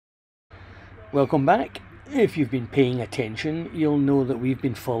Welcome back. If you've been paying attention, you'll know that we've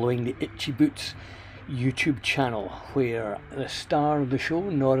been following the Itchy Boots YouTube channel, where the star of the show,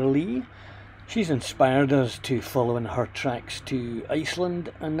 Nora Lee, she's inspired us to follow in her tracks to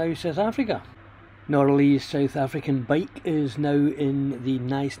Iceland and now South Africa. Nora Lee's South African bike is now in the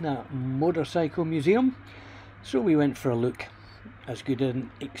Knysna Motorcycle Museum, so we went for a look. As good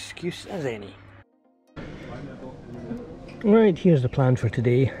an excuse as any. Right, here's the plan for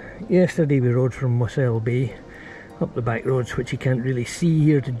today. Yesterday we rode from Mossel Bay up the back roads, which you can't really see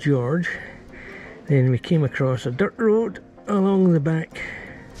here, to George. Then we came across a dirt road along the back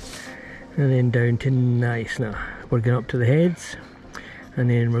and then down to Knysna. We're going up to the heads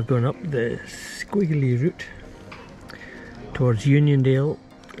and then we're going up the squiggly route towards Uniondale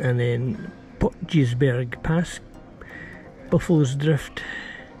and then Potjesberg past Buffalo's Drift,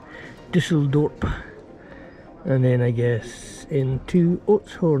 Düsseldorp, and then I guess into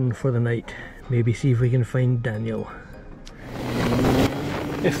Oatshorn for the night. Maybe see if we can find Daniel.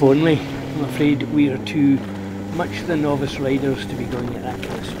 If only. I'm afraid we are too much the novice riders to be going at that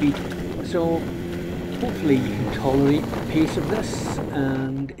kind of speed. So hopefully you can tolerate the pace of this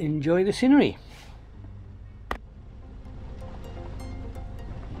and enjoy the scenery.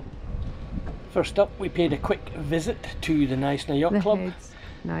 First up, we paid a quick visit to the Knysna Yacht Club,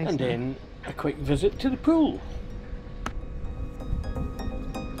 and then a quick visit to the pool.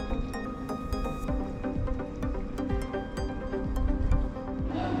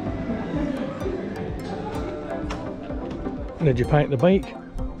 Did you pack the bike?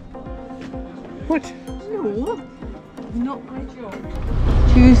 What? No, not my job.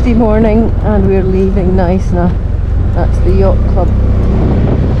 Tuesday morning and we're leaving Knysna. That's the yacht club.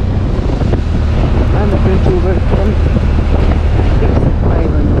 And the bridge over from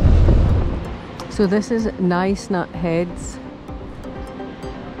Island. So this is Knysna Heads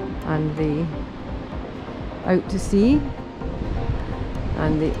and the out to sea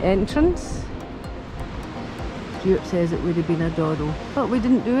and the entrance. Stuart says it would have been a doddle, but we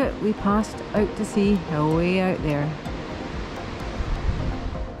didn't do it. We passed out to sea, way out there.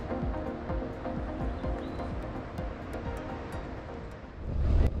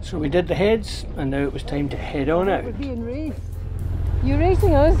 So we did the heads, and now it was time to head on out. We're being raced. You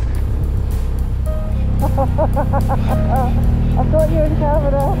racing us? I've got you on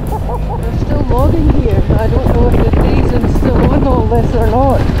camera. We're still logging here. I don't know if the freezing's still on all this or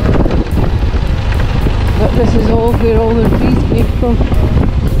not. But this is all where all the trees came from.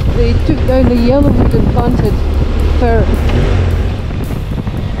 They took down the yellowwood and planted fir.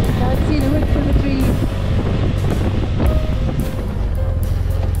 Can't see the wood for the trees.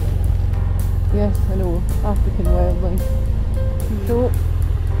 Yes, I know, African wildlife. So,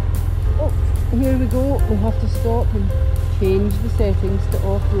 here we go. We have to stop and change the settings to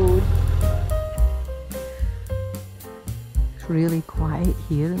off-road. It's really quiet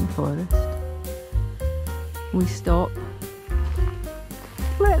here in the forest. We stop,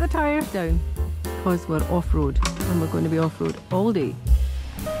 let the tyres down, because we're off-road and we're going to be off-road all day.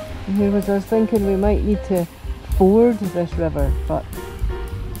 And here was us thinking we might need to ford this river, but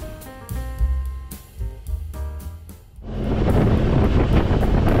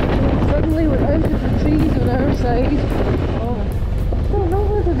suddenly we're out of the trees on our side. Oh, I don't know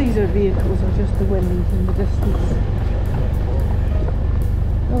whether these are vehicles or just the wind in the distance.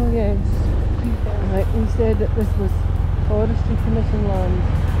 Oh yes. Right, we said that this was Forestry Commission land.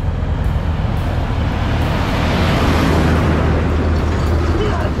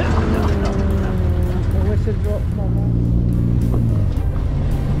 I wish I'd dropped some.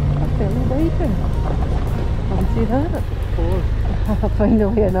 A fellow bacon. Fancy that? Oh,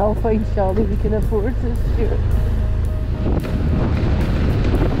 finally an Alfred Charlie we can afford this year.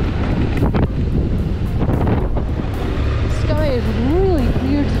 The sky is really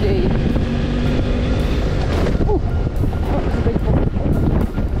clear today.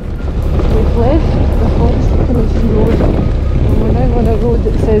 We've left the Forestry Commission road and we're now on a road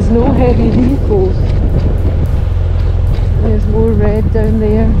that says no heavy vehicles. There's more red down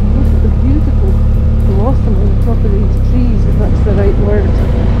there. Look at the beautiful blossom on the top of these trees, if that's the right word.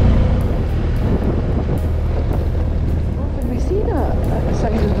 Oh, can we see that at the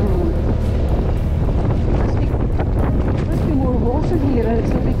side of the road? Must be more water here and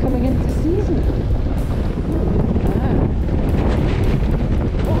it's only coming into season.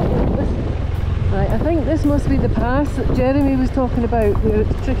 Right, I think this must be the pass that Jeremy was talking about, where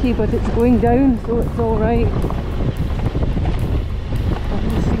it's tricky but it's going down, so it's alright. Oh,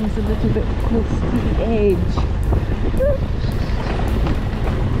 this seems a little bit close to the edge.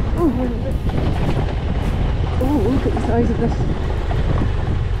 Oh, look at the size of this.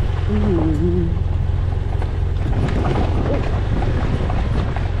 Ooh.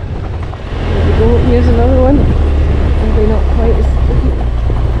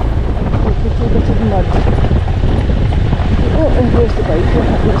 the bike, we're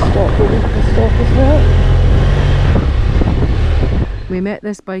having to stop where we can stop as well. We met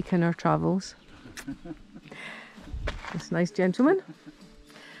this bike in our travels. This nice gentleman.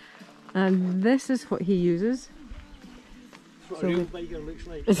 And this is what he uses. That's what a real biker looks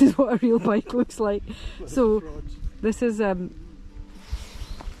like. This is what a real bike looks like. So this is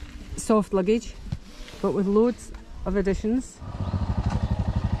soft luggage, but with loads of additions.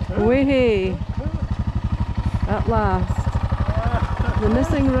 Away! At last. The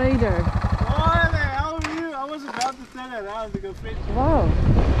missing rider. What the hell are you? I wasn't about to say that. I was going to go Wow.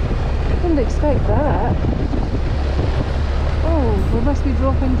 Didn't expect that. Oh, we must be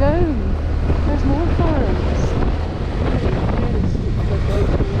dropping down. There's more farms.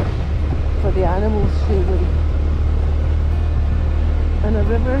 For the animals, surely. And a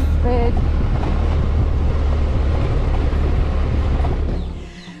river bed.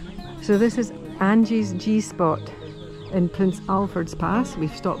 So this is Angie's G-spot in Prince Alfred's Pass.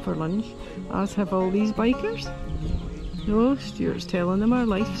 We've stopped for lunch, as have all these bikers. Oh, Stuart's telling them our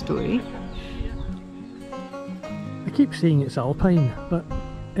life story. I keep saying it's alpine, but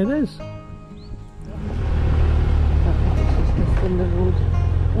it is. It's just in the road.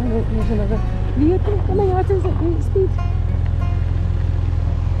 Oh look, there's another vehicle coming at us at great speed.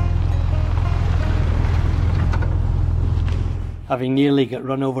 Having nearly got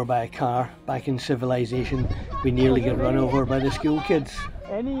run over by a car back in civilization, we nearly got run over by the school kids.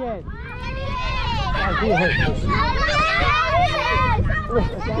 Any yet?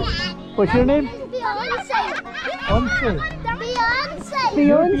 What's your name? Beyonce.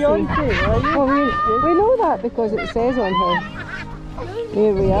 Beyonce. Oh, we know that because it says on her.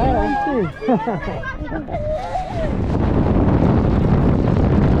 Here we are.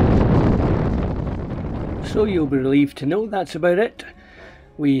 So you'll be relieved to know that's about it.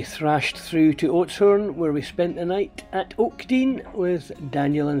 We thrashed through to Oatshorn, where we spent the night at Oakdean with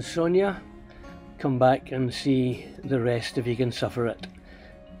Daniel and Sonia. Come back and see the rest if you can suffer it.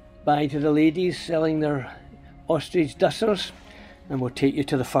 Bye to the ladies selling their ostrich dusters, and we'll take you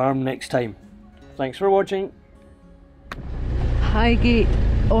to the farm next time. Thanks for watching. Highgate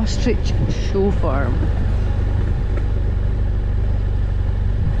Ostrich Show Farm.